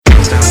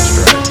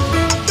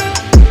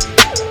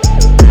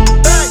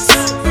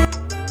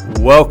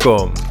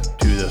Welcome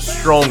to the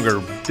Stronger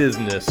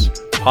Business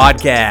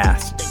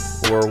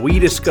Podcast, where we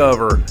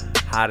discover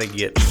how to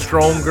get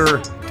stronger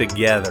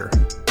together.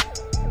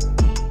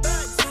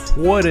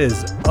 What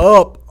is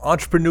up,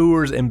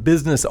 entrepreneurs and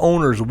business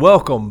owners?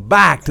 Welcome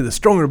back to the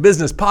Stronger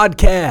Business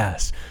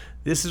Podcast.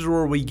 This is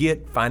where we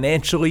get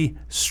financially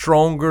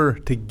stronger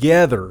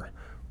together,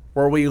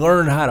 where we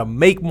learn how to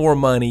make more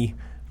money,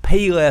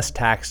 pay less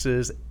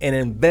taxes, and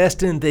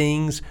invest in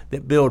things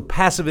that build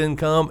passive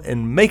income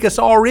and make us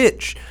all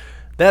rich.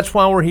 That's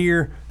why we're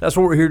here. That's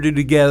what we're here to do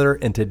together.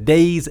 And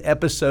today's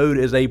episode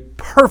is a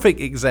perfect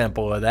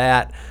example of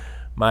that.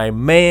 My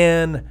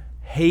man,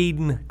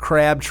 Hayden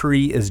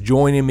Crabtree, is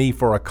joining me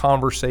for a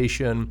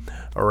conversation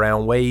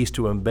around ways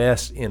to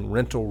invest in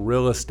rental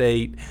real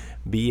estate,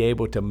 be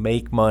able to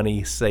make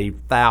money, save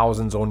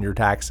thousands on your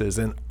taxes,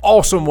 an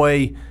awesome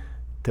way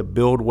to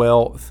build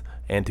wealth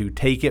and to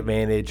take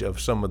advantage of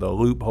some of the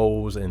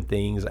loopholes and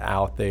things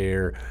out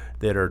there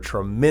that are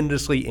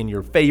tremendously in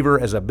your favor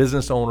as a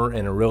business owner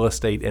and a real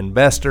estate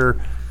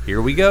investor. Here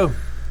we go.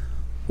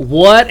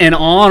 What an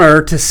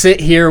honor to sit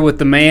here with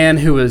the man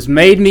who has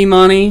made me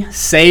money,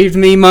 saved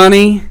me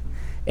money,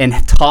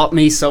 and taught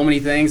me so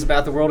many things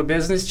about the world of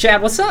business.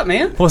 Chad, what's up,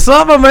 man? What's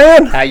up, my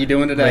man? How you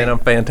doing today? Man, I'm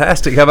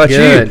fantastic. How about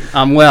Good. you?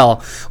 I'm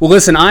well. Well,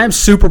 listen, I am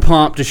super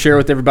pumped to share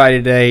with everybody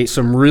today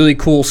some really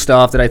cool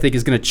stuff that I think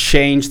is going to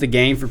change the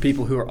game for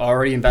people who are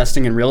already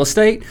investing in real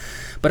estate.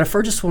 But I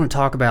first just want to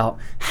talk about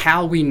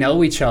how we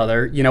know each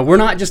other. You know, we're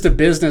not just a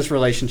business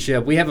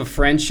relationship. We have a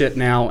friendship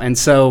now. And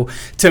so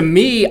to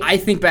me, I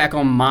think back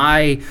on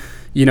my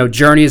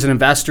journey as an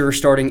investor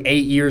starting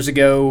 8 years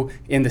ago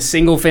in the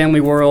single family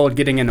world,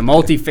 getting into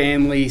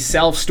multifamily,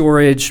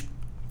 self-storage,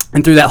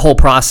 and through that whole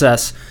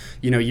process,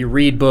 you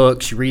read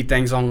books, you read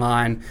things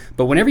online,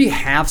 but whenever you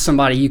have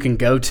somebody you can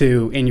go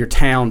to in your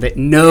town that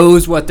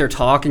knows what they're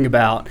talking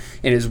about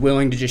and is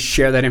willing to just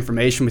share that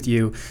information with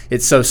you,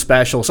 it's so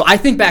special. So I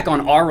think back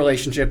on our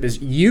relationship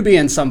as you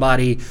being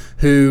somebody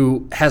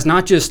who has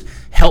not just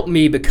helped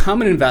me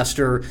become an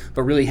investor,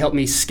 but really helped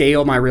me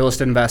scale my real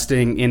estate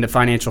investing into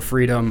financial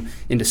freedom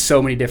into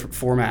so many different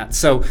formats.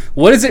 So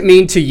what does it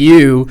mean to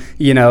you,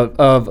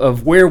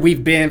 of where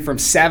we've been from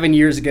 7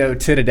 years ago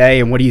to today,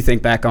 and what do you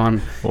think back on?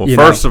 Well,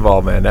 first of all,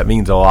 man, that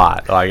means a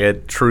lot. Like,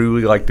 it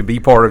truly, to be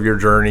part of your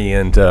journey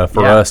and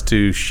for us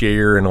to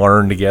share and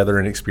learn together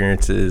and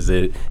experiences,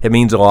 it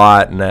means a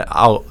lot. And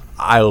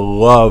I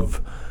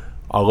love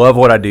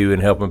what I do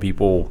in helping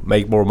people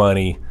make more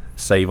money,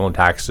 save on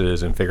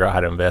taxes, and figure out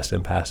how to invest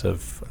in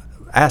passive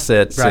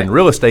assets and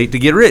real estate to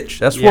get rich.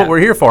 That's what we're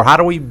here for. How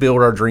do we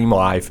build our dream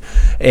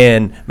life?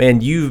 And man,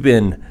 you've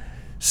been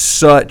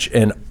such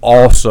an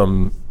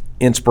awesome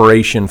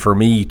inspiration for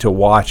me to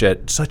watch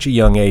at such a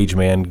young age,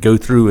 man. Go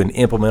through and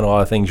implement a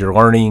lot of things you're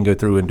learning, go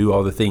through and do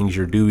all the things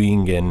you're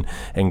doing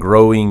and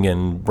growing,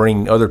 and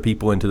bring other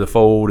people into the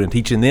fold and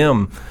teaching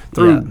them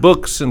through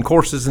books and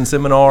courses and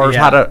seminars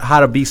how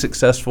to be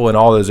successful in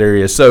all those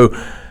areas. So,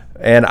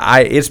 and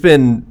it's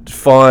been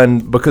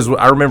fun because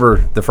I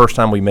remember the first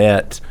time we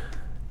met,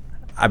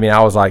 I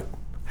was like,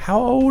 how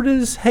old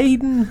is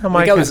Hayden?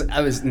 I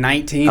was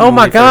 19. Oh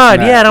my God,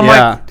 yeah. And I'm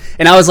like,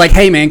 and I was like,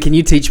 hey man, can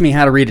you teach me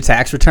how to read a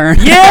tax return?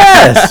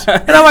 Yes.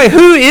 And I'm like,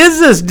 who is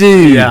this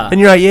dude? Yeah. And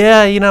you're like,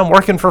 I'm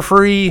working for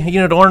free,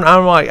 to learn.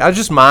 I'm like, I was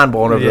just mind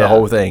blown over the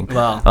whole thing.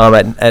 Wow.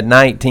 At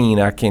 19,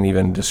 I can't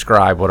even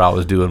describe what I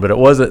was doing, but it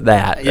wasn't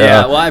that.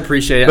 Yeah, well, I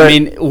appreciate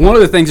it. One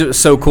of the things that was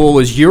so cool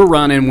was you're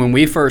running, when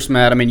we first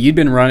met, you'd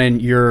been running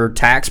your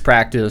tax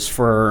practice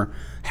for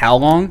how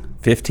long?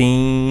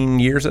 15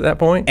 years at that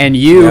point. And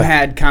you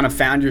had kind of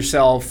found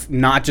yourself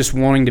not just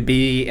wanting to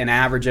be an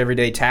average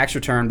everyday tax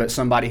return, but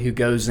somebody who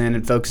goes in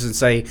and focuses and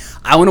say,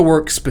 I want to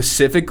work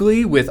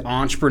specifically with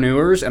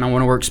entrepreneurs and I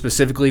want to work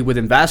specifically with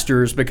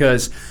investors,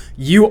 because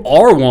you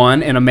are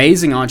an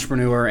amazing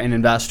entrepreneur and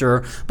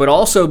investor, but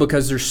also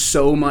because there's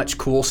so much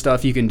cool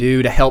stuff you can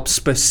do to help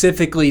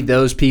specifically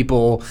those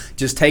people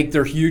just take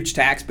their huge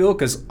tax bill,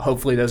 because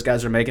hopefully those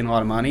guys are making a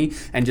lot of money,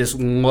 and just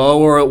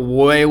lower it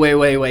way, way,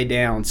 way, way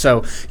down.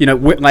 So,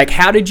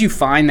 how did you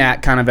find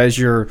that kind of as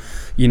your,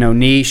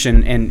 niche,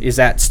 and is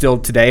that still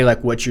today,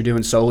 what you're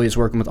doing solely is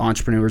working with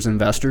entrepreneurs and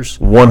investors?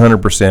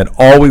 100%.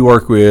 All we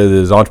work with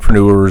is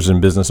entrepreneurs and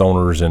business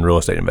owners and real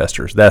estate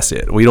investors. That's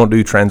it. We don't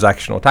do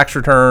transactional tax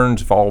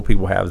returns. If all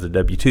people have is a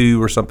W-2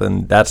 or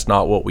something, that's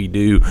not what we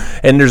do.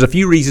 And there's a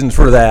few reasons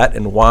for that,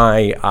 and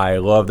why I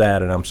love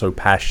that and I'm so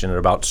passionate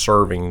about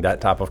serving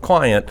that type of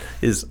client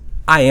is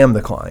I am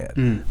the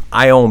client.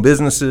 I own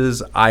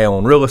businesses. I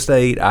own real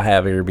estate. I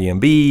have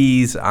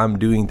Airbnbs. I'm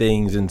doing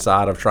things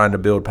inside of trying to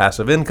build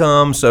passive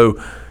income.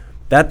 So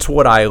that's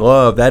what I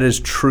love. That is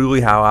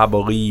truly how I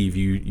believe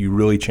you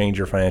really change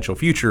your financial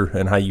future,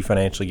 and how you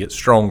financially get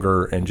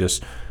stronger and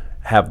just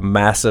have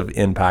massive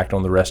impact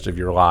on the rest of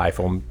your life,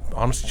 on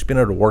honestly just being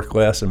able to work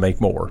less and make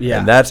more. Yeah.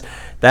 And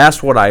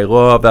that's what I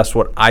love. That's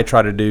what I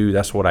try to do.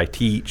 That's what I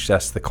teach.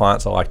 That's the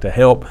clients I like to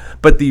help.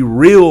 But the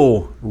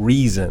real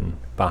reason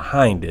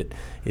behind it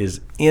is,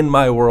 in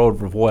my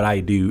world of what I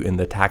do in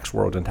the tax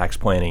world and tax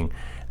planning,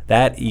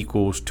 that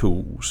equals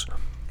tools.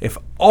 if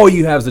all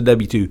you have is a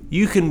W-2,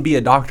 you can be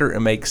a doctor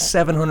and make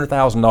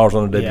 $700,000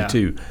 on a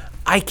W-2. Yeah.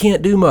 I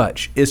can't do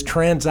much. It's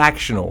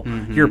transactional.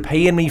 Mm-hmm. You're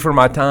paying me for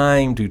my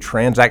time to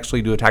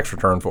transactionally do a tax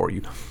return for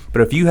you.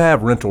 But if you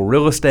have rental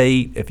real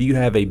estate, if you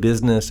have a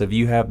business, if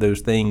you have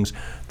those things,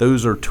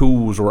 those are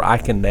tools where I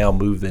can now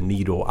move the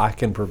needle. I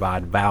can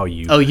provide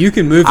value. Oh, you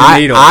can move the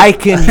needle. I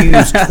can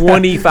use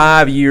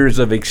 25 years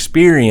of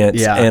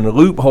experience and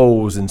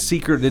loopholes and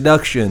secret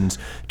deductions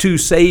to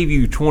save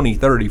you $20,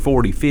 $30,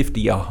 $40,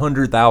 $50,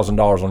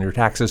 $100,000 on your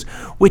taxes,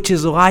 which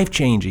is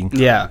life-changing.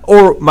 Yeah.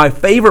 Or my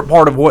favorite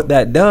part of what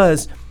that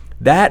does,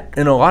 that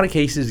in a lot of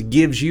cases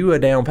gives you a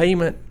down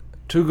payment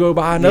to go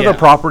buy another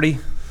property.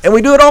 And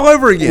we do it all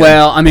over again.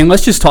 Well, I mean,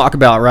 let's just talk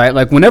about, right?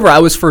 Like, whenever I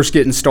was first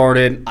getting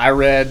started, I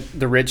read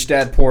The Rich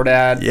Dad, Poor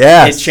Dad.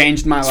 Yes. It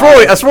changed my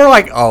life. That's where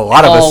like a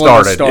lot of us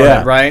started.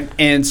 Right?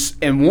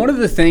 And one of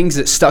the things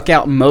that stuck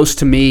out most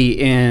to me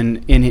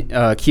in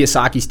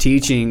Kiyosaki's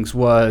teachings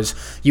was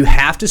you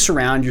have to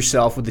surround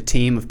yourself with a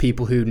team of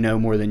people who know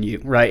more than you,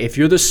 right? If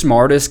you're the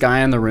smartest guy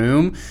in the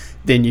room,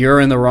 then you're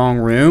in the wrong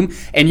room.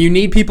 And you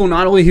need people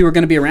not only who are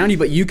going to be around you,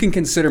 but you can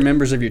consider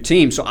members of your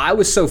team. So I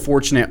was so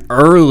fortunate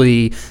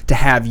early to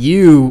have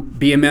you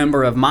be a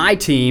member of my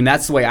team.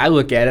 That's the way I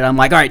look at it. I'm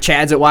like, all right,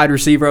 Chad's at wide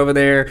receiver over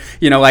there.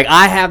 You know, like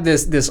I have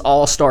this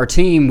all-star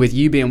team with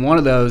you being one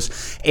of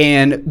those.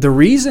 And the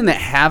reason that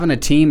having a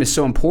team is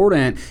so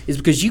important is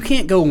because you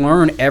can't go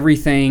learn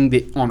everything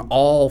that on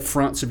all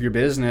fronts of your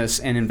business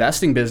and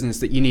investing business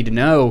that you need to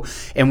know.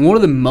 And one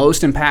of the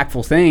most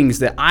impactful things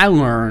that I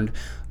learned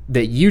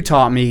that you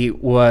taught me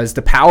was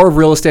the power of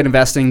real estate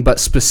investing, but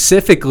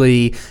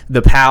specifically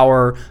the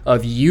power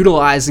of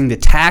utilizing the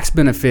tax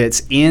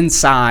benefits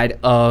inside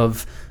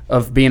of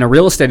being a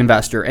real estate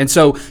investor. And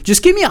so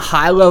just give me a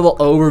high-level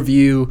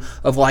overview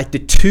of like the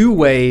two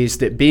ways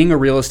that being a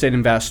real estate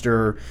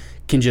investor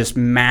can just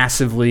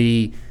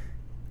massively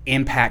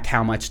impact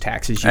how much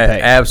taxes you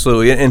pay.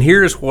 Absolutely. And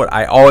here's what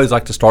I always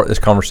like to start this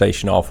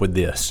conversation off with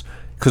this,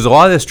 because a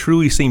lot of this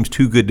truly seems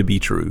too good to be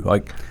true.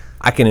 Like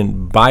I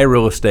can buy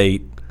real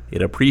estate,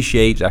 it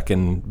appreciates, I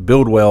can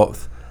build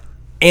wealth,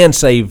 and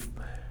save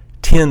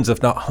tens,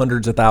 if not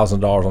hundreds of thousands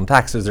of dollars on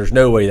taxes. There's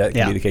no way that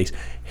can be the case.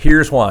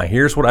 Here's why.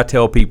 Here's what I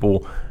tell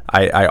people.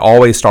 I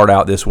always start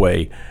out this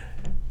way.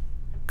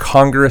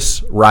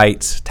 Congress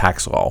writes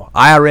tax law.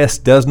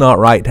 IRS does not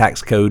write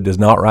tax code, does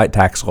not write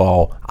tax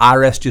law.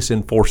 IRS just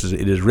enforces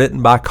it. It is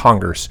written by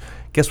Congress.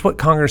 Guess what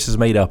Congress is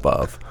made up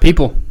of?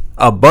 People.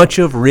 A bunch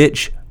of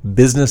rich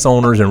business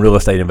owners and real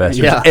estate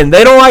investors. Yeah. And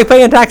they don't like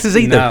paying taxes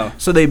either. No.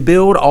 So they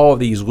build all of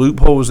these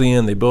loopholes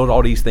in, they build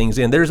all these things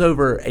in. There's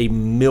over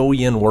 1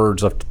 million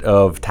words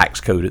of tax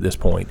code at this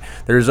point.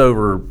 There's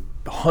over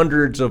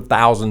hundreds of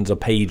thousands of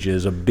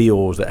pages of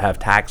bills that have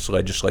tax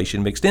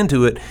legislation mixed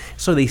into it.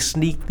 So they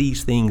sneak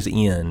these things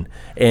in.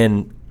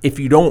 And if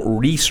you don't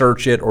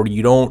research it or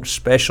you don't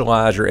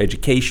specialize your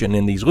education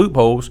in these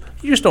loopholes,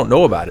 you just don't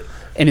know about it.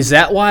 And is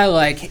that why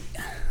like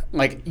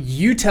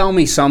you tell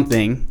me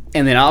something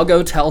and then I'll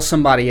go tell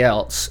somebody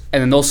else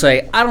and then they'll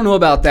say, I don't know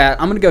about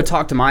that. I'm going to go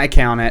talk to my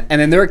accountant.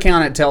 And then their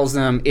accountant tells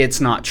them it's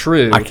not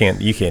true. You can't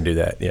do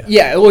that. Yeah.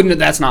 Yeah.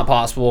 That's not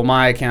possible.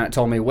 My accountant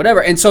told me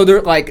whatever. And so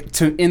they're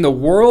like, in the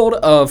world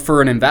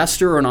for an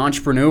investor or an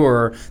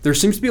entrepreneur, there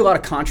seems to be a lot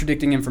of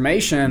contradicting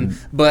information,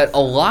 but a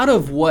lot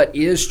of what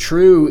is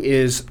true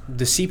is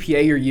the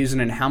CPA you're using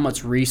and how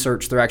much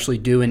research they're actually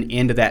doing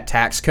into that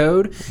tax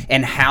code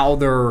and how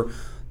they're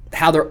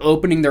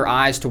opening their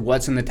eyes to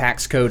what's in the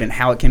tax code and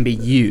how it can be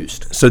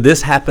used. So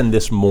this happened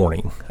this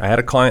morning. I had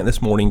a client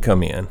this morning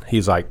come in.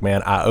 He's like,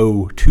 man, I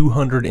owe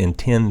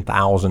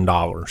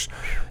 $210,000.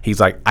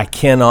 He's like,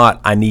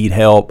 I need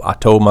help. I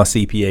told my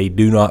CPA,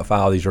 do not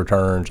file these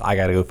returns. I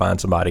got to go find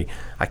somebody.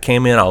 I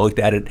came in, I looked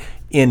at it.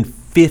 In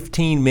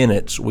 15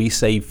 minutes, we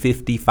saved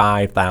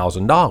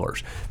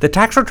 $55,000. The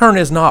tax return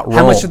is not wrong.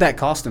 How much did that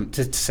cost him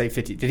to save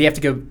 50? Did he have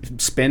to go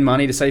spend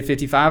money to save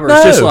 55? Or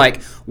it's just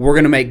like, we're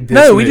going to make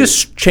this move? We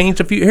just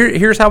changed a few.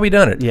 Here's how we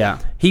done it. Yeah.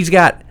 He's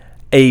got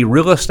a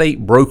real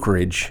estate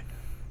brokerage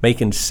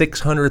making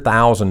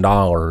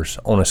 $600,000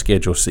 on a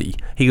Schedule C.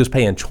 He was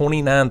paying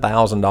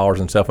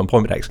 $29,000 in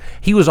self-employment tax.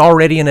 He was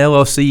already an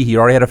LLC. He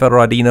already had a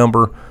federal ID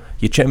number.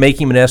 You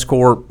make him an S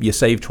corp, you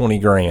save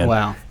 $20,000.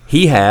 Wow.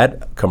 He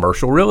had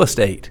commercial real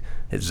estate.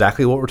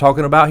 Exactly what we're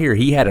talking about here.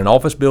 He had an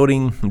office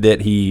building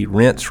that he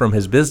rents from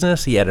his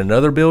business. He had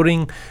another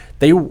building.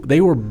 They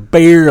were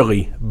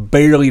barely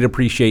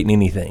depreciating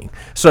anything.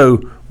 So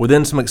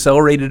within some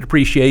accelerated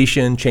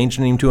depreciation,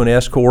 changing him to an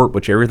S corp,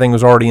 which everything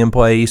was already in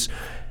place.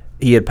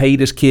 He had paid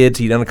his kids.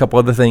 He'd done a couple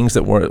other things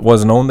that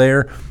wasn't on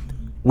there.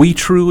 We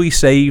truly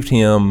saved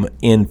him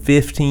in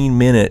 15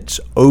 minutes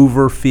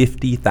over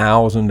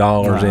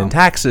 $50,000 in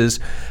taxes.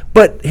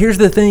 But here's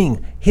the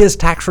thing. His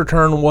tax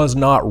return was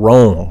not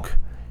wrong.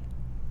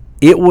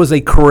 It was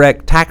a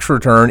correct tax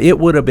return. It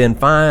would have been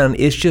fine.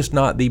 It's just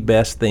not the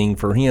best thing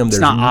for him. It's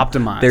not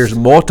optimized. There's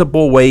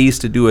multiple ways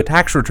to do a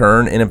tax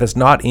return, and if it's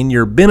not in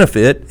your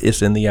benefit,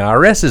 it's in the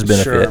IRS's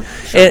benefit.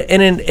 Sure.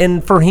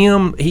 And for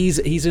him, he's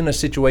in a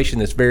situation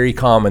that's very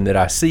common that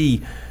I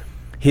see.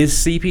 His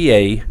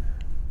CPA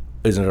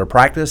is in a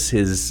practice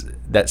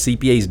that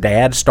CPA's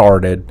dad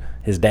started.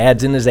 His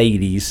dad's in his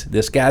 80s.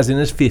 This guy's in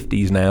his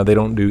 50s now. They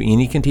don't do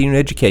any continuing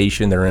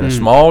education. They're in a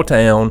small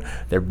town.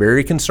 They're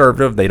very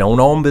conservative. They don't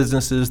own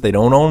businesses. They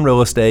don't own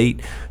real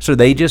estate. So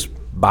they just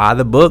buy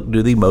the book,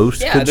 do the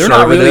most conservative. They're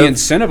not really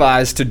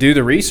incentivized to do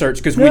the research,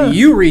 because when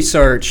you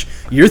research,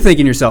 you're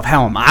thinking to yourself,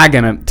 how am I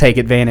going to take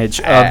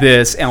advantage of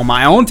this on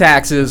my own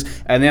taxes,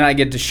 and then I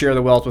get to share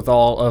the wealth with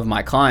all of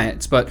my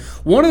clients. But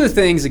one of the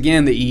things,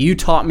 again, that you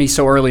taught me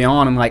so early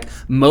on, and like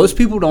most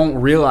people don't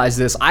realize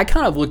this, I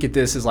kind of look at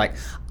this as like,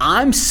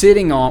 I'm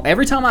sitting on,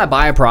 every time I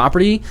buy a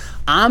property,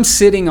 I'm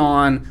sitting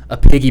on a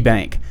piggy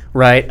bank.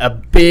 Right? A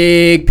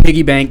big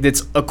piggy bank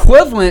that's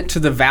equivalent to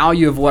the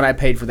value of what I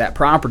paid for that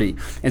property.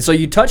 And so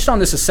you touched on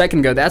this a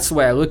second ago. That's the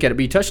way I look at it.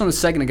 But you touched on this a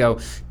second ago.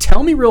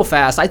 Tell me real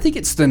fast. I think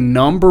it's the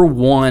number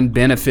one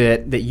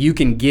benefit that you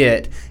can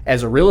get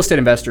as a real estate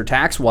investor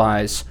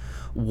tax-wise.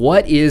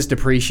 What is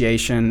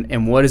depreciation,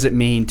 and what does it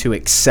mean to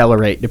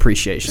accelerate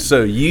depreciation?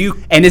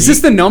 Is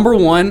this the number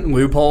one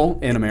loophole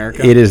in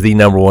America? It is the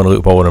number one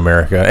loophole in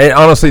America. And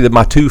honestly,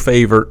 my two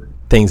favorite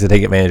things to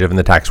take advantage of in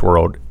the tax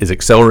world is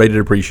accelerated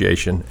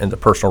depreciation and the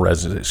personal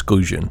residence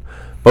exclusion.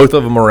 Both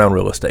of them are around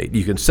real estate.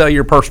 You can sell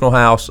your personal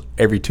house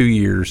every 2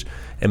 years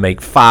and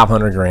make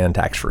 $500,000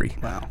 tax free.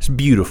 Wow. It's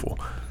beautiful.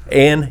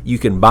 And you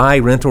can buy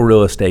rental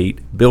real estate,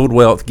 build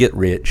wealth, get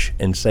rich,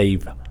 and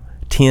save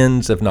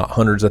tens, if not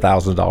hundreds of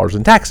thousands of dollars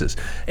in taxes.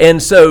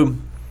 And so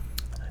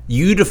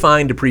you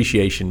define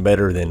depreciation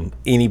better than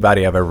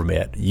anybody I've ever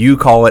met. You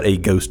call it a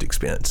ghost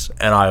expense,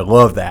 and I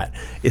love that.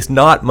 It's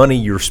not money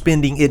you're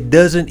spending. It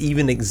doesn't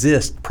even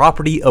exist.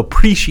 Property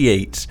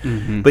appreciates,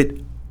 but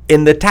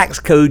in the tax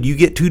code, you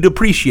get to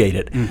depreciate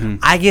it.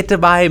 I get to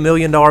buy $1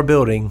 million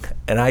building,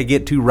 and I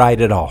get to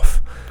write it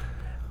off.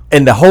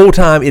 And the whole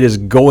time it is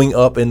going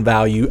up in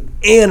value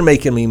and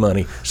making me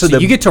money. So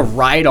you get to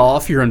write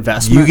off your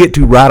investment? You get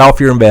to write off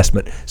your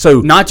investment.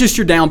 So not just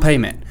your down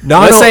payment.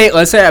 Let's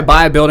say I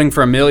buy a building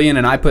for $1 million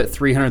and I put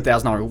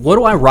 $300,000. What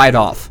do I write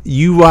off?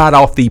 You write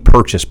off the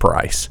purchase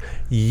price.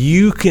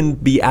 You can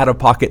be out of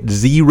pocket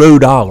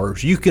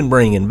 $0. You can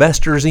bring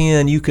investors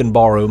in. You can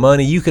borrow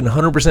money. You can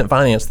 100%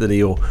 finance the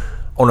deal.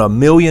 On a $1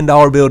 million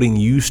building,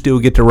 you still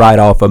get to write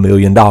off $1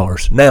 million.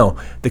 Now,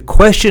 the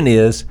question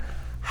is,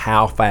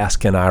 how fast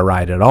can I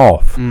write it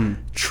off?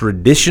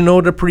 Traditional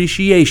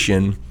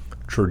depreciation,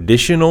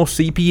 traditional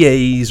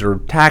CPAs or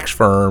tax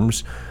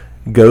firms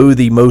go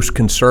the most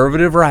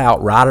conservative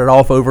route, write it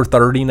off over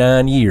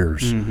 39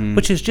 years,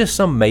 which is just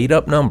some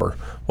made-up number.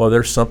 Well,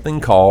 there's something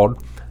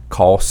called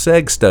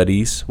cost-seg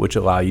studies, which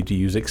allow you to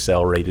use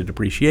accelerated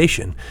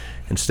depreciation.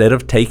 Instead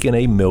of taking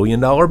a $1 million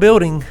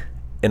building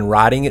and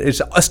writing it,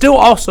 it's still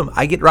awesome.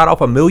 I get right off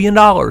 $1 million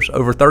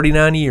over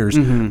 39 years,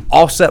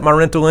 offset my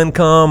rental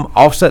income,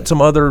 offset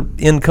some other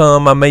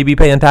income I may be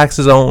paying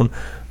taxes on.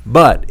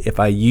 But if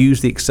I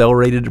use the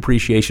accelerated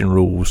depreciation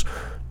rules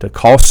to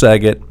cost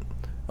seg it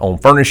on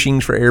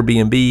furnishings for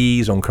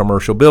Airbnbs, on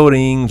commercial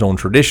buildings, on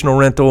traditional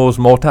rentals,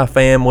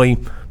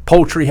 multifamily,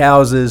 poultry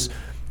houses,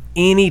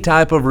 any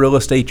type of real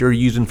estate you're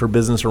using for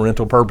business or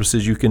rental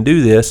purposes, you can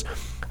do this.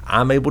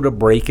 I'm able to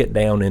break it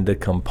down into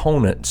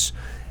components.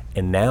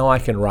 And now I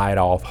can write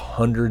off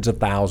hundreds of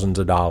thousands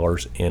of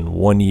dollars in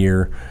 1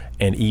 year,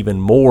 and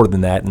even more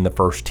than that in the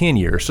first 10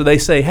 years. So they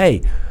say,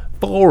 hey,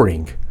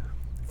 flooring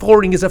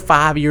is a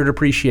 5-year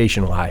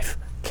depreciation life.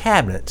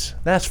 Cabinets,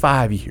 that's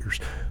 5 years.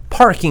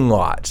 Parking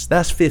lots,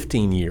 that's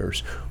 15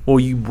 years. Well,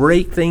 you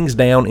break things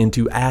down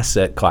into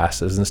asset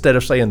classes. Instead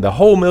of saying the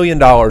whole $1 million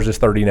is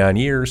 39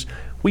 years,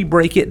 we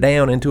break it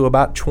down into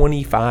about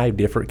 25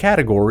 different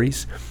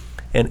categories.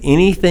 And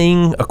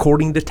anything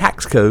according to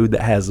tax code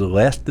that has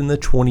less than the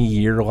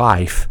 20-year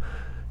life,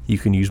 you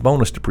can use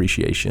bonus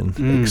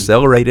depreciation,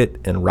 accelerate it,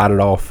 and write it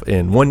off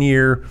in 1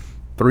 year,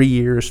 3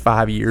 years,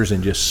 5 years,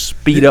 and just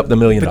speed up the $1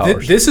 million.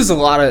 This is a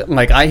lot of,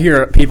 like, I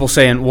hear people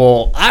saying,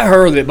 well, I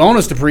heard that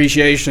bonus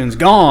depreciation's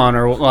gone,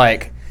 or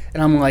like,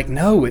 and I'm like,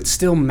 no, it's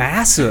still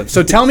massive.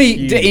 So tell me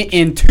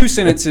in 2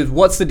 sentences,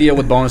 what's the deal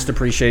with bonus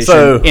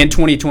depreciation in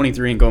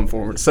 2023 and going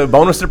forward? So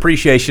bonus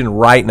depreciation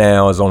right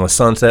now is on a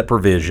sunset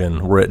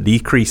provision where it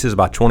decreases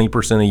by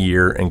 20% a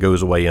year and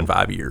goes away in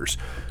 5 years.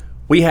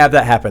 We have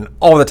that happen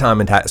all the time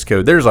in tax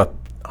code. There's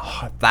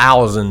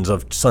thousands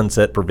of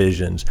sunset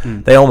provisions.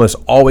 They almost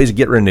always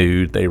get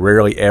renewed. They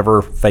rarely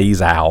ever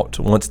phase out.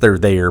 Once they're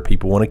there,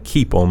 people want to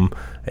keep them,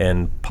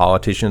 and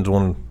politicians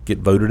want to get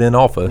voted in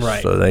office.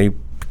 Right. So they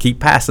keep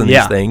passing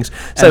these things.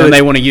 So and then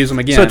they want to use them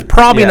again. So it's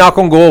probably not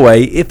going to go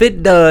away. If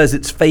it does,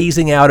 it's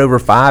phasing out over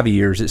 5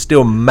 years. It's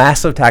still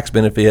massive tax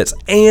benefits.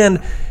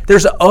 And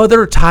there's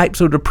other types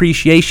of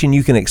depreciation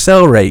you can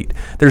accelerate.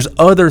 There's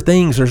other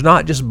things. There's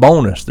not just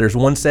bonus. There's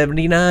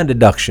 179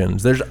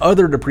 deductions. There's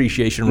other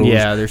depreciation rules.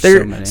 Yeah, there's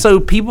so many.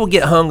 So people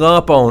get hung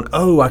up on,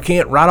 I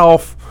can't write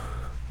off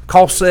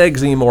cost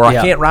segs anymore.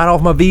 I can't write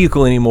off my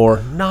vehicle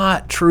anymore.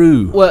 Not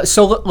true. Well,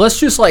 so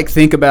let's just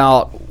think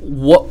about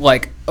what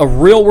a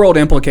real world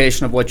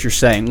implication of what you're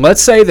saying.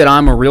 Let's say that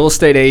I'm a real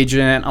estate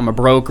agent, I'm a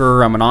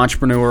broker, I'm an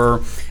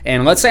entrepreneur,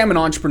 and let's say I'm an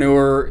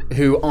entrepreneur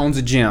who owns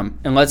a gym,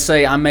 and let's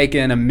say I'm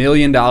making $1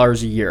 million a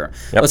year.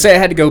 Yep. Let's say I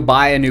had to go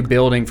buy a new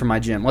building for my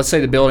gym. Let's say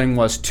the building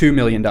was $2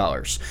 million.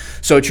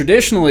 So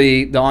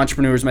traditionally, the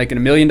entrepreneurs making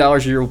 $1 million a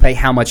year will pay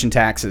how much in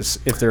taxes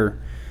if they're...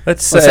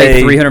 Let's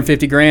say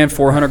 350 grand,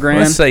 400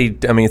 grand. Let's say,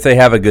 if they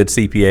have a good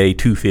CPA,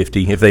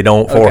 250. If they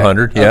don't,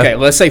 400. Okay. Yeah. Okay.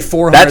 Let's say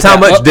 400. That's how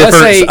much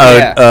difference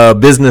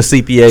business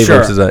CPA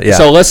versus a.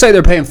 So let's say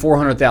they're paying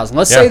 400,000.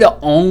 Let's say the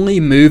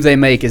only move they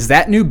make is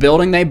that new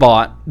building they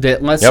bought.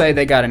 That let's say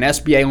they got an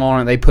SBA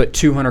loan and they put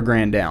 200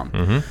 grand down.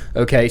 Mm-hmm.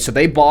 Okay, so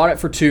they bought it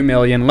for $2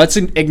 million. Let's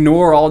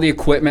ignore all the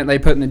equipment they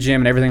put in the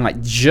gym and everything,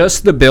 like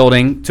just the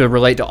building, to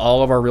relate to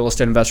all of our real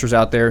estate investors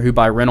out there who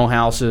buy rental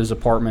houses,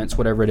 apartments,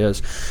 whatever it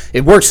is.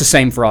 It works the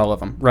same for all of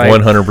them, right?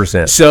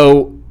 100%.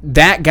 So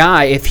that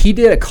guy, if he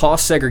did a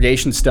cost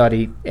segregation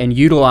study and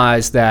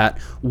utilized that,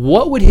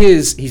 what would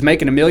he's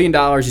making $1 million,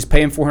 he's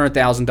paying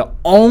 400,000. The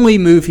only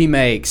move he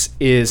makes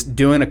is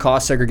doing a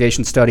cost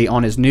segregation study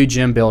on his new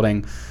gym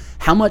building.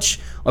 How much,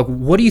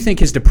 what do you think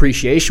his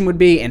depreciation would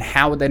be, and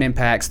how would that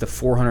impact the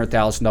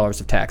 $400,000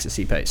 of taxes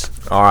he pays?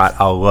 All right,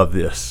 I love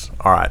this.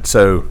 All right,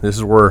 so this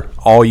is where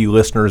all you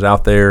listeners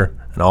out there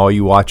and all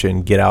you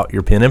watching, get out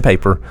your pen and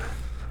paper.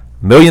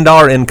 $1 million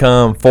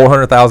income,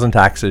 400,000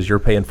 taxes, you're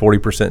paying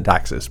 40%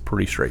 taxes.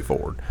 Pretty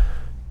straightforward.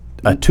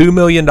 A $2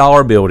 million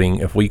building,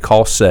 if we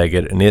cost seg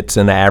it, and it's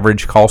an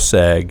average cost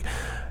seg,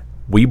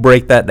 we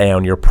break that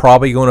down, you're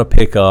probably going to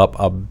pick up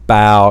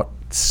about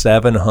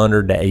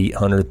 $700,000 to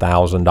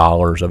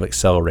 $800,000 of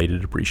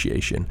accelerated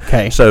depreciation.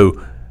 Okay.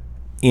 So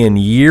in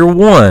year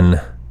one,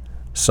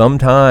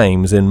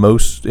 sometimes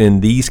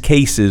in these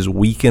cases,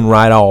 we can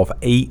write off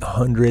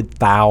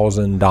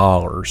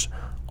 $800,000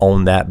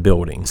 on that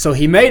building. So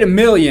he made $1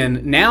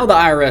 million. Now the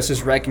IRS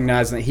is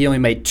recognizing that he only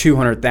made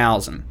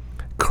 $200,000.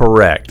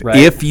 Correct. Right.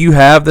 If you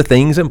have the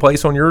things in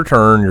place on your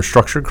return, you're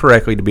structured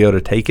correctly to be able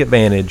to take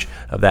advantage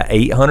of that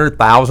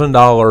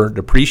 $800,000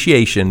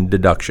 depreciation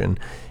deduction.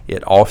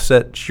 It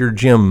offsets your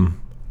gym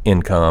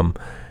income.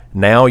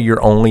 Now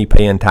you're only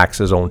paying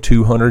taxes on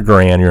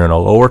 $200,000. You're in a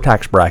lower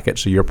tax bracket,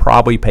 so you're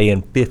probably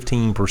paying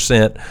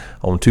 15%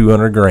 on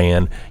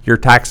 $200,000. Your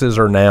taxes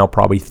are now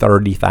probably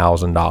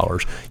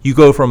 $30,000. You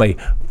go from a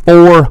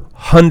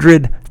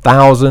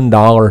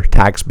 $400,000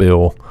 tax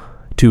bill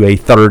to a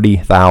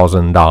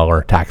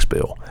 $30,000 tax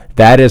bill.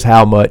 That is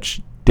how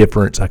much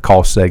difference a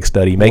cost seg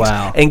study makes.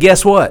 Wow. And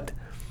guess what?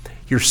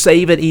 You're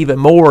saving even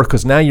more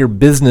because now your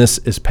business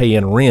is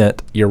paying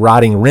rent. You're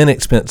writing rent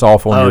expense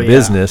off on your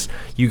business.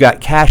 You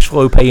got cash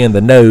flow paying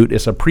the note.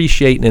 It's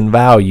appreciating in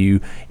value.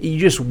 You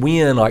just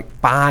win like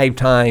 5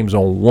 times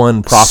on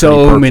one property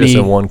purchase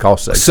and one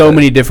cost seg. So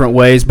many different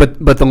ways.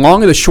 But the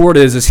long and the short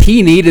is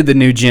he needed the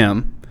new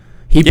gym.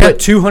 He put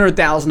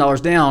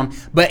 $200,000 down,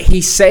 but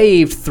he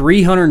saved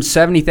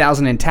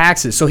 $370,000 in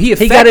taxes. So he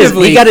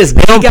effectively he got his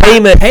down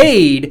payment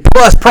paid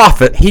plus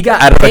profit. He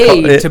got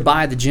paid to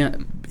buy the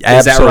gym.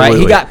 Is that right?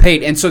 He got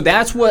paid. And so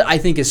that's what I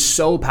think is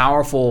so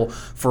powerful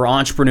for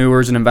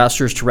entrepreneurs and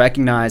investors to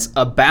recognize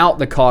about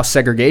the cost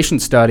segregation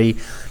study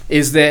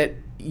is that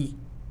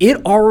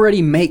it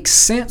already makes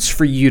sense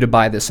for you to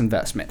buy this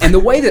investment. And the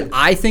way that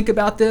I think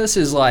about this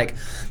is like,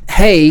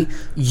 hey,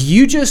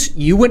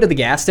 you went to the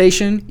gas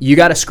station, you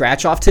got a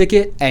scratch-off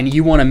ticket, and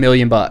you won $1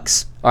 million. All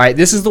right,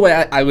 this is the way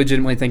I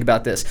legitimately think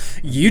about this.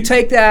 You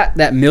take that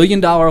 $1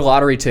 million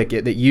lottery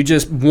ticket that you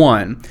just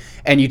won,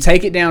 and you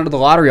take it down to the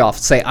lottery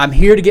office, say, I'm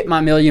here to get my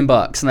 $1 million.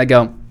 And they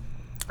go,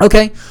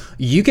 okay,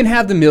 you can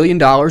have the $1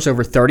 million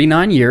over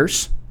 39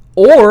 years,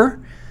 or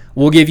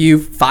we'll give you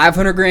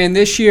 $500,000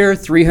 this year,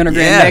 $300,000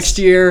 next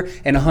year,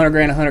 and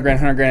 $100,000,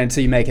 $100,000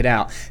 until you make it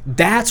out.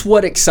 That's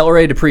what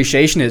accelerated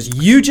depreciation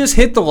is. You just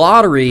hit the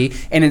lottery,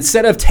 and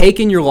instead of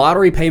taking your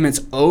lottery payments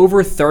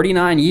over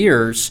 39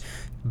 years,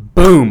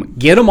 boom,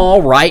 get them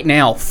all right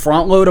now.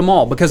 Front load them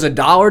all, because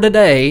 $1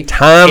 today,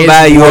 time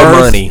value of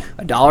money.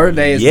 $1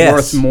 today is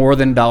worth more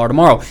than $1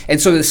 tomorrow.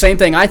 And so the same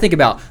thing I think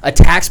about, a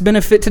tax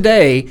benefit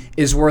today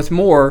is worth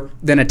more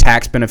than a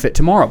tax benefit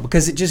tomorrow,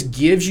 because it just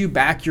gives you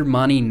back your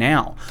money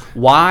now.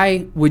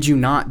 Why would you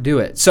not do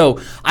it?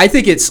 So I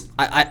think it's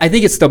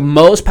the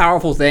most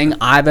powerful thing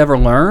I've ever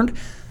learned.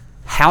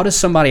 How does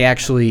somebody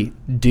actually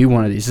do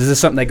one of these? Is this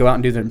something they go out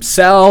and do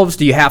themselves?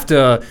 Do you have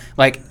to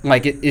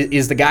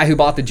is the guy who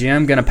bought the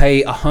gym going to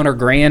pay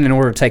 $100,000 in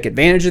order to take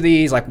advantage of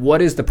these? Like,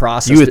 what is the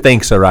process? You would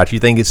think so, right? You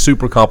think it's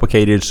super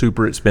complicated,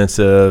 super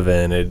expensive,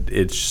 and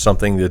it's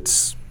something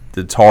that's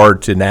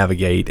hard to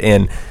navigate,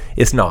 and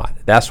it's not.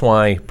 That's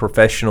why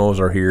professionals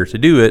are here to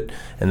do it,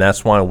 and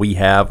that's why we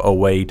have a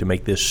way to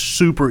make this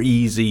super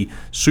easy,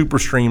 super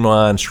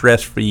streamlined,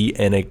 stress-free,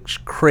 and it's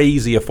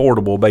crazy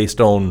affordable based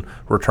on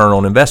return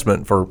on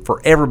investment for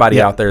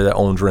everybody out there that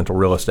owns rental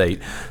real estate.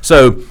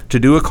 So to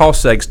do a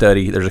cost seg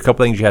study, there's a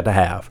couple things you have to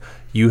have.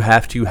 You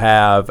have to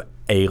have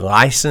a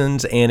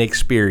license and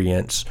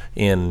experience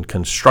in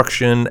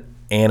construction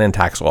and in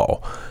tax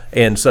law.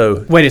 And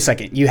so wait a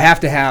second. You have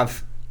to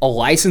have a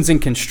license in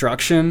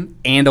construction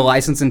and a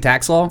license in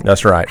tax law?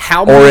 That's right.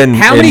 How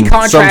many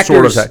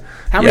contractors?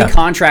 How many Yeah.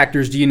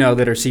 contractors do you know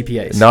that are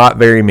CPAs? Not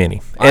very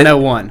many. I know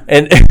one.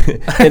 And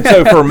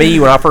so for me,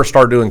 when I first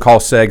started doing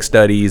cost seg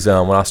studies,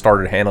 when I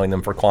started handling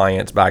them for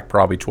clients back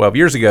probably 12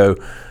 years ago,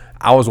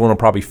 I was one of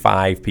probably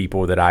 5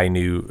 people that I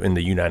knew in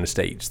the United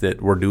States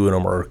that were doing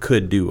them or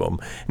could do them.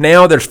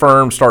 Now there's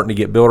firms starting to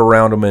get built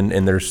around them,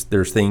 and there's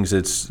things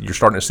you're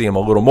starting to see them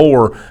a little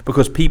more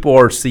because people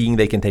are seeing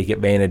they can take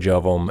advantage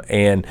of them.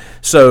 And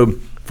so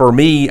for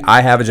me,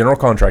 I have a general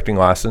contracting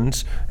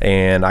license,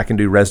 and I can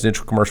do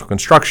residential commercial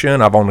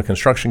construction. I've owned a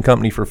construction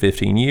company for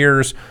 15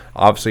 years.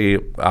 Obviously,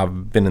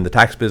 I've been in the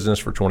tax business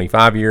for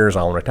 25 years.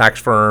 I own a tax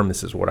firm.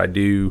 This is what I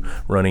do,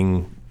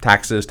 running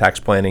taxes, tax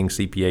planning,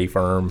 CPA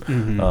firm,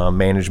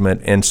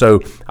 management. And so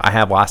I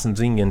have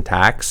licensing in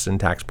tax and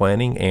tax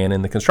planning and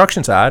in the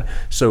construction side.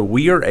 So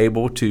we are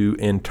able to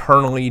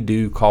internally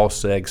do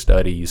cost seg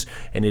studies,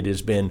 and it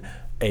has been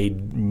a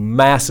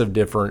massive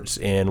difference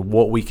in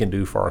what we can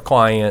do for our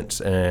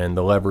clients and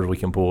the levers we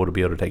can pull to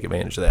be able to take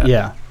advantage of that.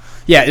 Yeah.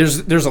 Yeah,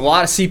 there's a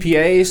lot of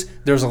CPAs.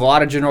 There's a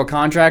lot of general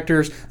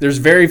contractors. There's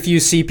very few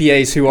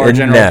CPAs who are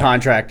general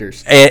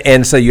contractors.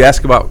 And so you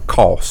ask about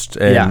cost,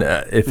 and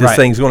if this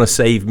thing's going to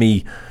save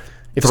me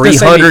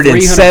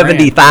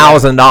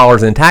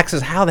 $370,000 in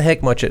taxes, how the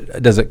heck much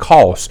does it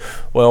cost?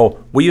 Well,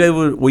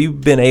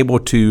 we've been able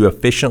to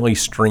efficiently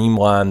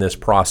streamline this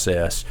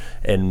process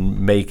and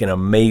make an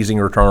amazing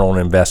return on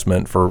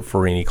investment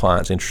for any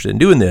clients interested in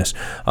doing this.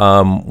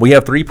 We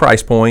have 3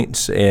 price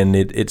points, and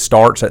it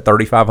starts at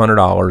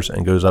 $3,500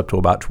 and goes up to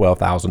about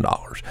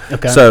 $12,000.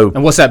 Okay. So,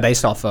 and what's that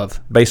based off of?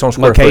 Based on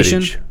square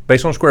Location? footage.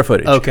 Based on square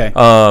footage. Okay.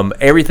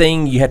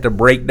 Everything, you have to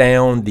break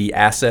down the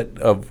asset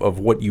of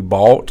what you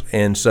bought,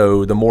 and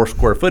so the more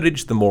square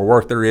footage, the more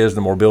work there is,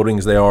 the more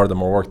buildings there are, the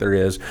more work there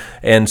is.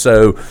 And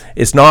so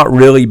it's not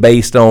really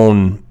based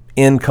on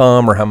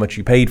income or how much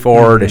you paid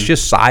for it. It's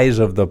just size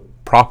of the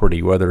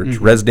property, whether it's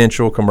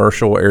residential,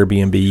 commercial,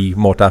 Airbnb,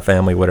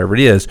 multifamily, whatever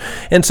it is.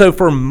 And so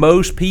for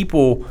most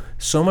people,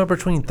 somewhere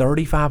between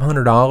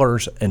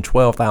 $3,500 and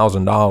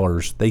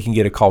 $12,000, they can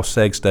get a cost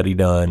seg study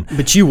done.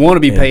 But you want to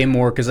be paying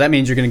more because that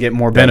means you're going to get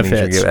more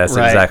benefits. That's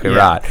exactly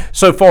right.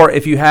 So far,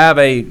 if you have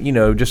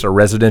just a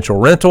residential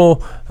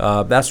rental,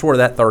 that's where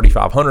that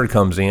 $3,500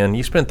 comes in.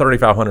 You spend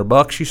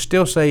 $3,500, you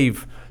still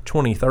save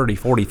 $20,000,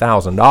 $30,000,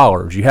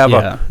 $40,000. You have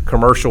a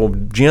commercial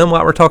gym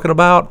like we're talking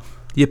about.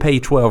 You pay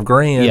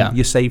 $12,000,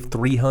 you save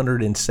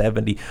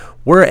 $370,000.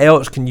 Where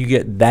else can you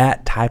get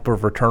that type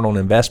of return on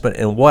investment?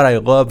 And what I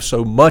love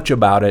so much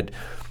about it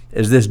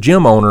is this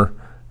gym owner,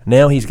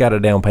 now he's got a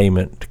down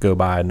payment to go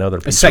buy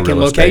another piece of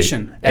real estate.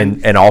 Location.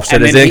 And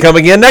offset his income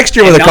again next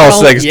year with a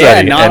cost seg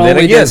study. Not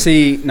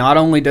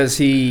only does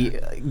he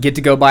get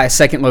to go buy a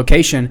second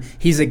location,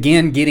 he's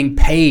again getting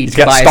paid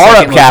to buy a startup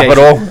second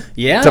capital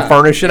location. To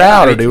furnish it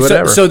out or do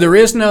whatever. So there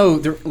is no,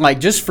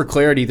 just for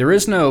clarity, there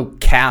is no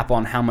cap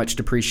on how much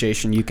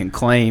depreciation you can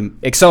claim,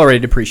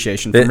 accelerated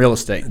depreciation from real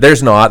estate.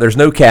 There's not. There's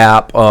no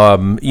cap.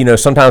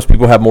 Sometimes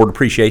people have more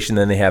depreciation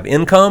than they have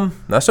income.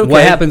 That's okay.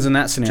 What happens in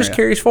that scenario? Just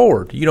carries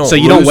forward. You don't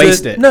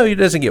waste it. No, it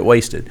doesn't get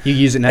wasted. You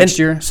use it next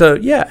year? So,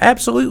 yeah,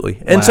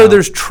 absolutely. And so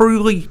there's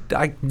truly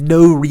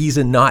no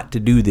reason not to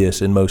do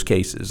this in most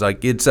cases.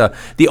 It's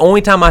the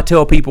only time I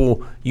tell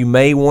people you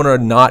may want to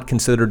not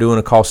consider doing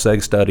a cost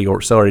seg study or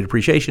accelerated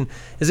depreciation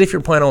is if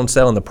you're planning on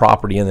selling the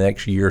property in the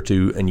next year or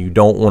two and you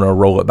don't want to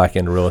roll it back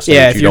into real estate.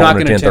 Yeah, if you're don't not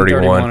want going to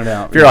 1031 it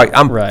out. If you're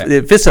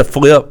if it's a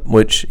flip,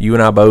 which you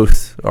and I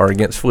both are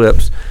against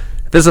flips,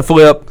 if it's a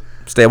flip,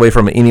 stay away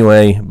from it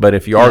anyway. But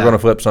if you are going to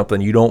flip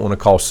something, you don't want to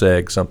cost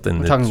seg something.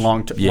 We're talking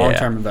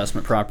long-term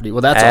investment property.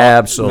 Well, that's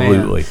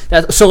absolutely.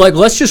 So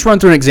let's just run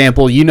through an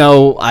example.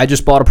 I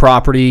just bought a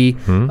property. It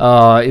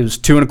was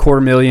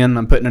 $2.25 million.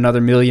 I'm putting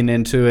another $1 million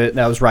into it.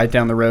 That was right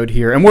down the road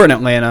here, and we're in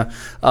Atlanta.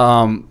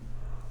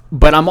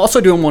 But I'm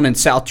also doing one in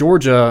South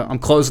Georgia. I'm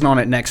closing on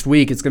it next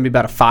week. It's going to be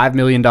about a $5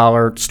 million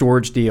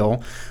storage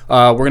deal.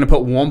 We're going to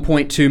put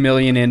 $1.2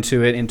 million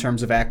into it in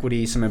terms of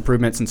equity, some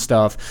improvements and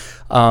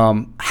stuff.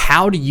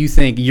 How do you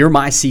think, you're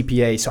my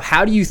CPA, so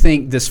how do you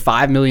think this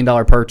 $5 million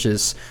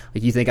purchase,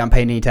 you think I'm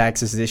paying any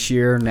taxes this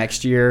year,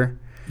 next year?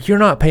 You're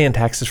not paying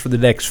taxes for the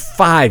next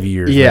 5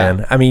 years,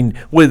 man. I mean,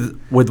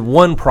 with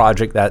one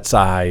project that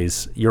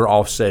size, you're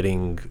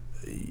offsetting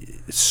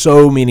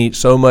so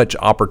much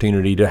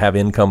opportunity to have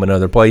income in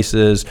other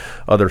places,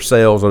 other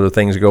sales, other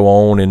things go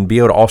on, and be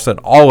able to offset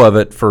all of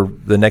it for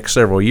the next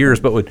several years.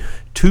 But with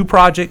 2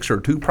 projects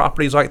or 2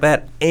 properties like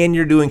that, and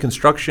you're doing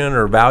construction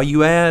or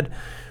value add,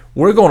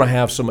 we're going to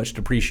have so much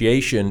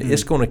depreciation.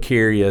 It's going to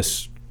carry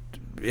us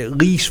at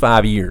least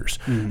 5 years.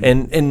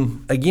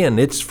 And again,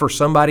 it's for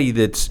somebody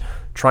that's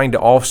trying to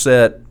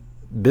offset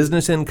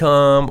business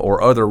income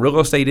or other real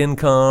estate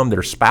income,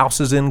 their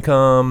spouse's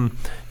income,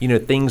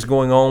 things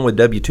going on with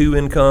W-2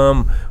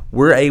 income.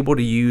 we're able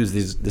to use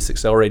this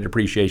accelerated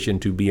depreciation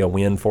to be a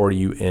win for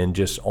you in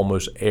just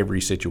almost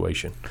every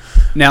situation.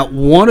 Now,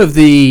 one of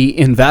the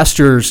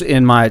investors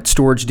in my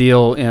storage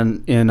deal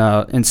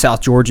in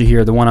South Georgia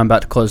here, the one I'm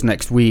about to close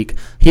next week,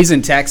 he's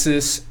in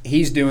Texas.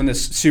 He's doing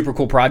this super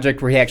cool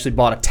project where he actually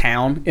bought a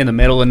town in the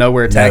middle of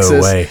nowhere, Texas.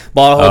 No way.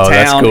 Bought a whole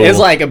That's town. cool. It's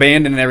like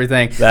abandoned and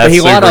everything. That's but he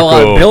bought a lot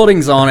super of cool.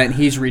 buildings on it, and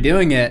he's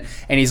redoing it.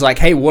 And he's like,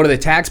 hey, what are the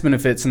tax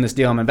benefits in this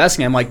deal I'm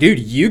investing in? I'm like, dude,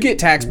 you get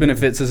tax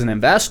benefits as an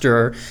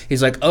investor.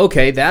 He's like,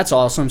 okay, that's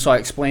awesome. So I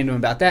explained to him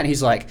about that, and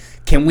he's like,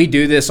 can we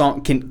do this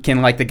on?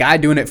 Can like the guy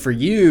doing it for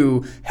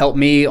you help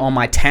me on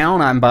my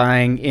town I'm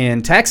buying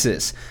in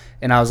Texas?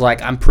 And I was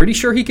like, I'm pretty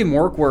sure he can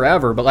work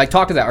wherever. But like,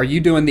 talk to that. Are you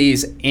doing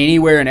these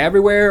anywhere and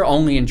everywhere?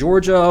 Only in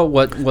Georgia?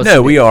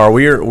 No, we are.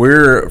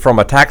 We're from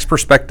a tax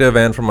perspective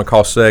and from a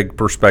cost seg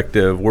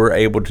perspective, we're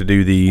able to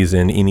do these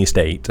in any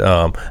state.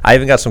 I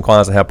even got some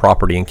clients that have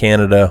property in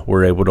Canada.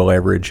 We're able to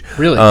leverage.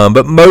 Really?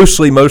 But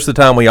most of the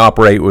time we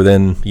operate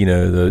within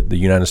the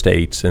United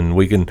States, and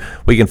we can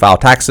file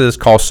taxes,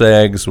 cost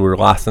segs. We're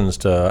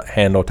licensed to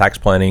handle tax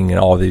planning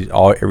and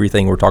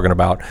everything we're talking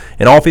about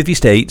in all 50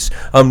 states.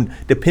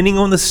 Depending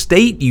on the state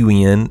you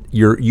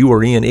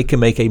are in, it can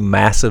make a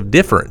massive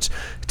difference.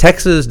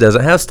 Texas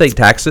doesn't have state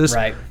taxes.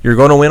 Right. You're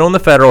going to win on the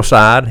federal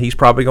side. He's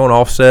probably going to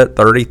offset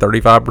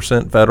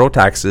 35% federal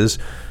taxes.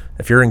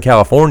 If you're in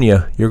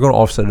California, you're going to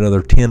offset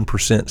another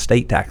 10%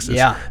 state taxes.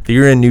 Yeah. If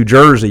you're in New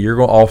Jersey, you're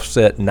going to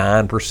offset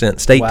 9%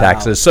 state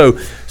taxes. So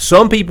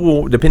some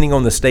people, depending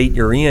on the state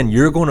you're in,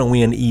 you're going to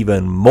win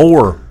even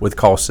more with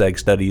cost seg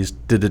studies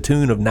to the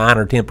tune of 9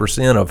 or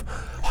 10% of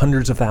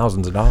hundreds of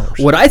thousands of dollars.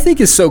 What I think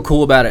is so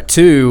cool about it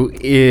too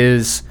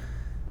is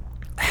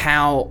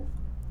how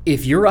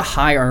if you're a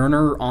high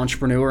earner,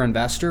 entrepreneur,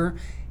 investor,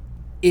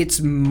 it's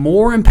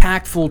more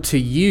impactful to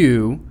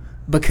you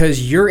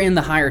because you're in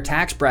the higher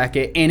tax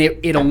bracket, and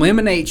it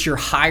eliminates your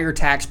higher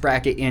tax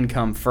bracket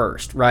income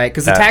first, right?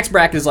 Because the tax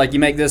bracket is like, you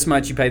make this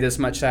much, you pay this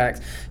much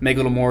tax. Make a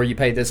little more, you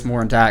pay this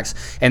more in tax.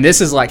 And this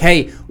is like,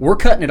 hey, we're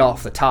cutting it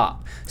off the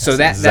top. So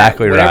That's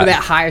exactly whatever right.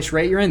 that highest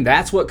rate you're in,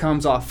 that's what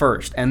comes off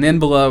first, and then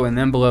below, and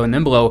then below, and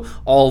then below,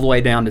 all the way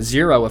down to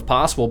zero if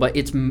possible. But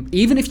it's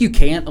even if you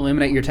can't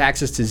eliminate your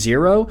taxes to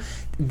zero,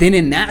 then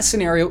in that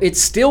scenario, it's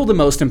still the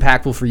most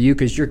impactful for you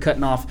because you're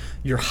cutting off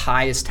your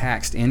highest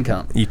taxed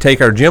income. You take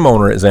our gym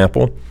owner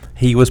example.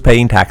 He was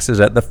paying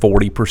taxes at the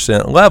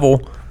 40% level,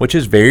 which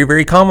is very,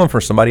 very common for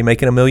somebody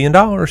making $1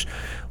 million.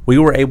 We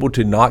were able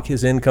to knock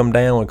his income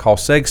down with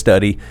cost seg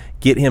study,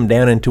 get him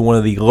down into one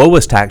of the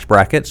lowest tax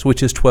brackets,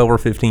 which is 12 or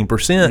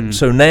 15%.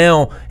 So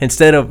now,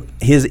 instead of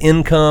his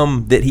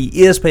income that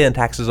he is paying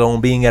taxes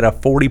on being at a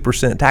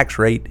 40% tax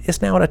rate,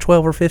 it's now at a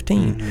 12 or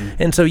 15.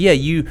 And so, yeah,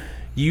 you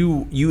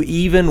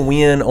even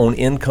win on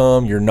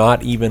income. You're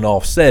not even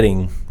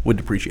offsetting with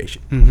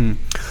depreciation.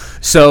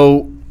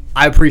 So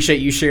I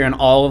appreciate you sharing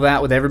all of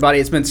that with everybody.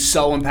 It's been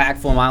so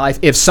impactful in my life.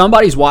 If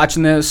somebody's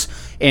watching this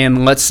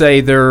and let's say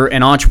they're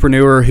an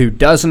entrepreneur who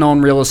doesn't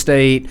own real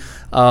estate,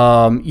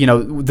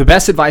 the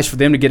best advice for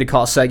them to get a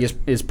cost seg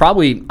is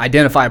probably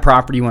identify a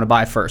property you want to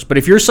buy first. But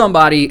if you're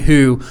somebody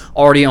who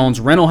already owns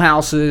rental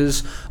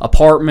houses,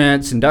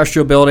 apartments,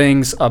 industrial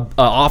buildings, a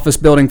office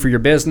building for your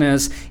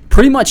business,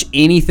 pretty much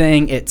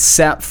anything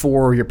except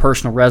for your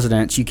personal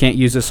residence. You can't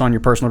use this on your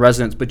personal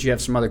residence, but you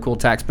have some other cool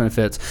tax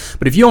benefits.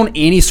 But if you own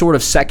any sort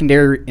of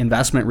secondary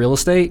investment real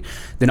estate,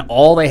 then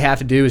all they have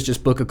to do is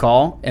just book a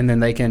call, and then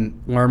they can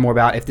learn more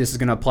about if this is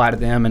going to apply to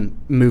them and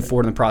move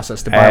forward in the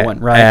process to buy one,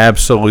 right?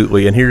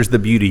 Absolutely. And here's the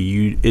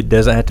beauty. It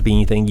doesn't have to be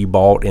anything you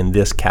bought in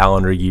this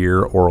calendar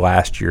year or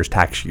last year's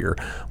tax year.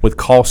 With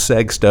cost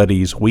seg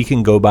studies, we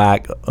can go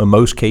back, in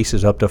most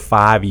cases, up to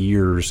 5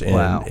 years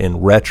in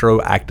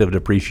retroactive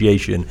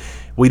depreciation.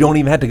 We don't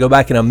even have to go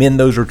back and amend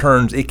those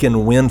returns. It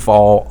can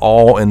windfall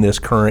all in this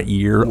current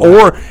year.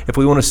 Wow. Or if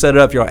we want to set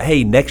it up, you're like,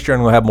 hey, next year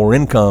I'm going to have more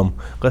income.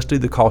 Let's do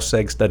the cost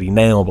seg study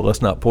now, but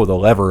let's not pull the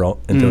lever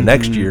until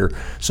next year.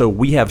 So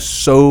we have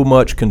so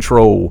much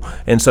control.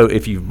 And so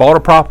if you've bought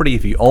a property,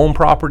 if you own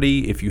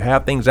property, if you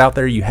have things out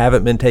there you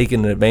haven't been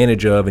taken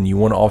advantage of and you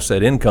want to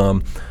offset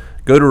income,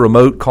 go to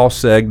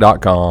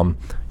remotecostseg.com.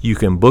 You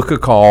can book a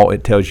call.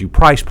 It tells you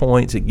price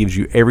points. It gives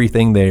you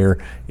everything there.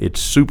 It's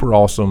super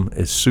awesome.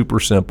 It's super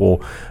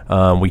simple.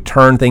 We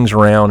turn things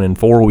around in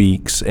 4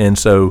 weeks. And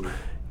so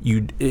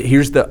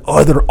here's the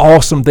other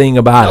awesome thing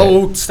about it.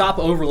 Oh, stop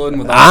overloading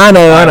with all I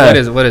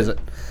know. What is it?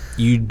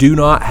 You do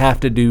not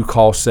have to do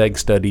cost seg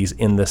studies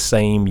in the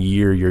same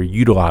year you're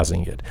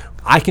utilizing it.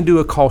 I can do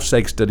a cost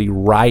seg study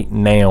right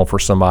now for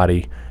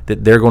somebody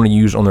that they're going to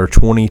use on their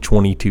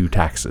 2022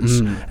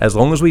 taxes. As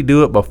long as we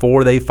do it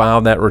before they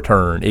file that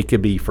return. It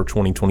could be for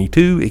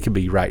 2022, it could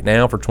be right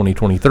now for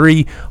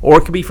 2023, or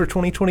it could be for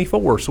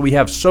 2024. So we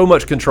have so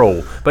much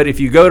control. But if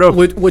you go to...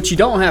 What you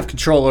don't have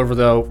control over,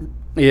 though,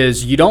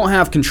 is you don't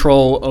have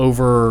control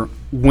over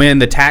when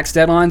the tax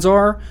deadlines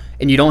are,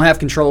 and you don't have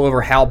control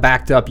over how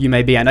backed up you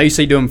may be. I know you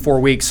say do them 4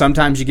 weeks.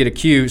 Sometimes you get a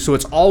queue, so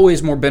it's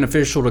always more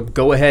beneficial to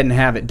go ahead and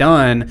have it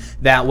done.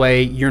 That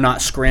way you're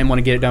not scrambling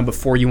to get it done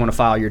before you want to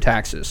file your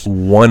taxes.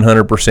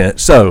 100%.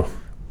 So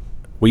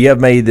We have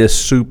made this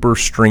super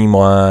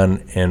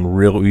streamlined and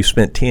really, we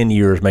spent 10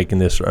 years making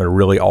this a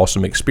really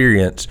awesome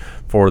experience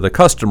for the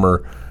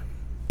customer.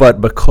 But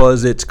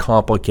because it's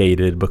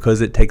complicated,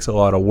 because it takes a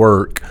lot of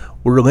work,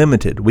 we're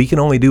limited. We can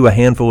only do a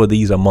handful of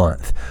these a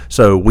month.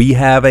 So we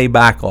have a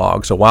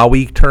backlog. So while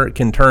we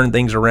can turn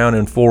things around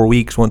in 4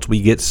 weeks once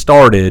we get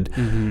started,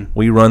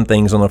 we run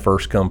things on a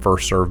first come,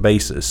 first serve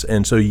basis.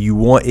 And so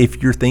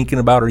if you're thinking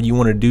about or you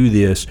want to do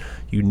this,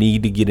 you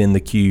need to get in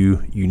the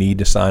queue. You need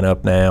to sign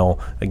up now.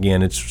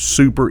 Again, it's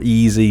super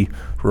easy.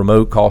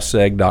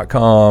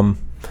 RemoteCallSeg.com.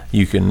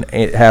 You can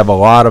have a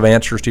lot of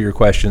answers to your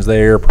questions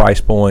there, price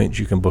points.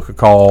 You can book a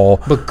call.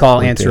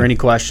 Answer any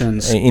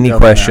questions. Any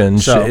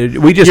questions. So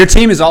your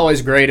team is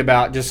always great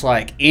about just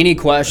like any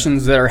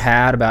questions that are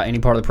had about any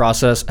part of the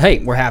process. Hey,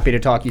 we're happy to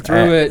talk you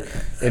through it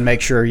and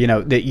make sure,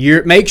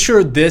 make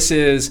sure this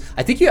is,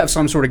 I think you have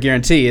some sort of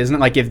guarantee, isn't it?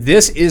 Like if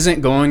this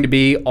isn't going to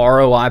be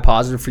ROI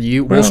positive for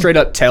you, we'll straight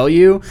up tell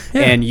you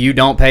and you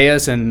don't pay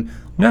us and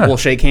we'll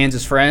shake hands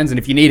as friends, and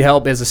if you need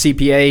help as a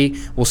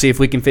CPA, we'll see if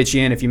we can fit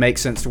you in if you make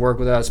sense to work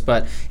with us.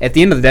 But at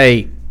the end of the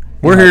day,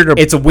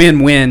 it's a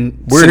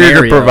win-win scenario.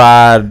 Here to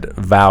provide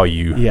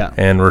value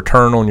and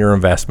return on your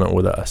investment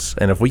with us.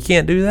 And if we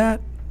can't do that,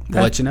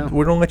 we'll let you know.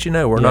 We're going to let you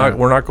know. We're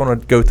not going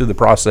to go through the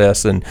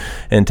process and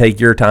take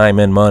your time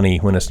and money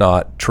when it's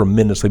not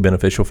tremendously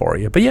beneficial for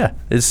you. But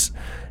it's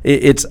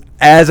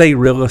as a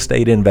real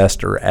estate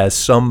investor, as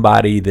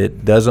somebody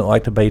that doesn't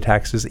like to pay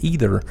taxes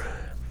either,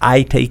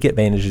 I take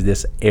advantage of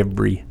this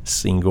every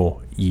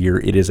single year.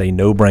 It is a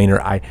no-brainer.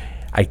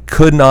 I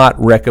could not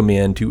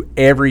recommend to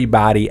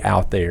everybody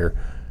out there,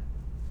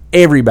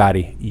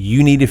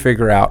 you need to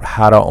figure out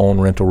how to own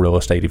rental real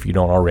estate if you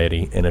don't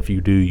already. And if you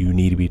do, you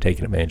need to be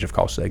taking advantage of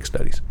cost seg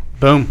studies.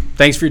 Boom.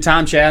 Thanks for your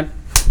time, Chad.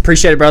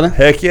 Appreciate it, brother.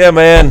 Heck yeah,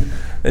 man.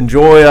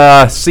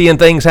 Enjoy seeing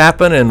things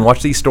happen and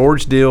watch these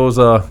storage deals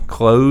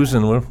close,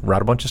 and we'll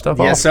write a bunch of stuff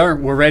off. Yes, sir.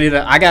 We're ready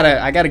to. I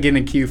gotta get in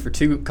the queue for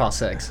 2 cost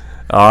segs.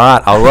 All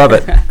right, I love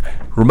it.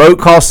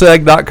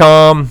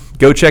 RemoteCallSeg.com.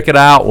 Go check it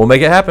out. We'll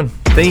make it happen.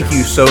 Thank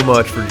you so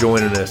much for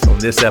joining us on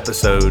this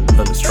episode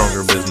of the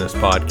Stronger Business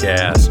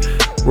Podcast.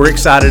 We're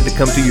excited to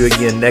come to you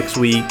again next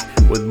week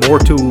with more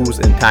tools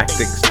and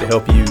tactics to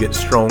help you get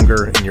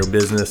stronger in your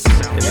business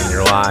and in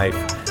your life.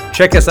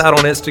 Check us out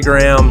on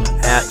Instagram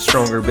at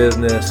Stronger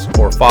Business,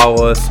 or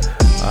follow us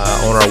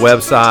on our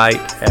website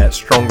at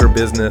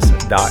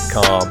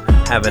strongerbusiness.com.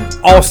 Have an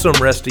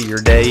awesome rest of your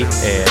day,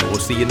 and we'll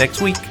see you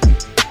next week.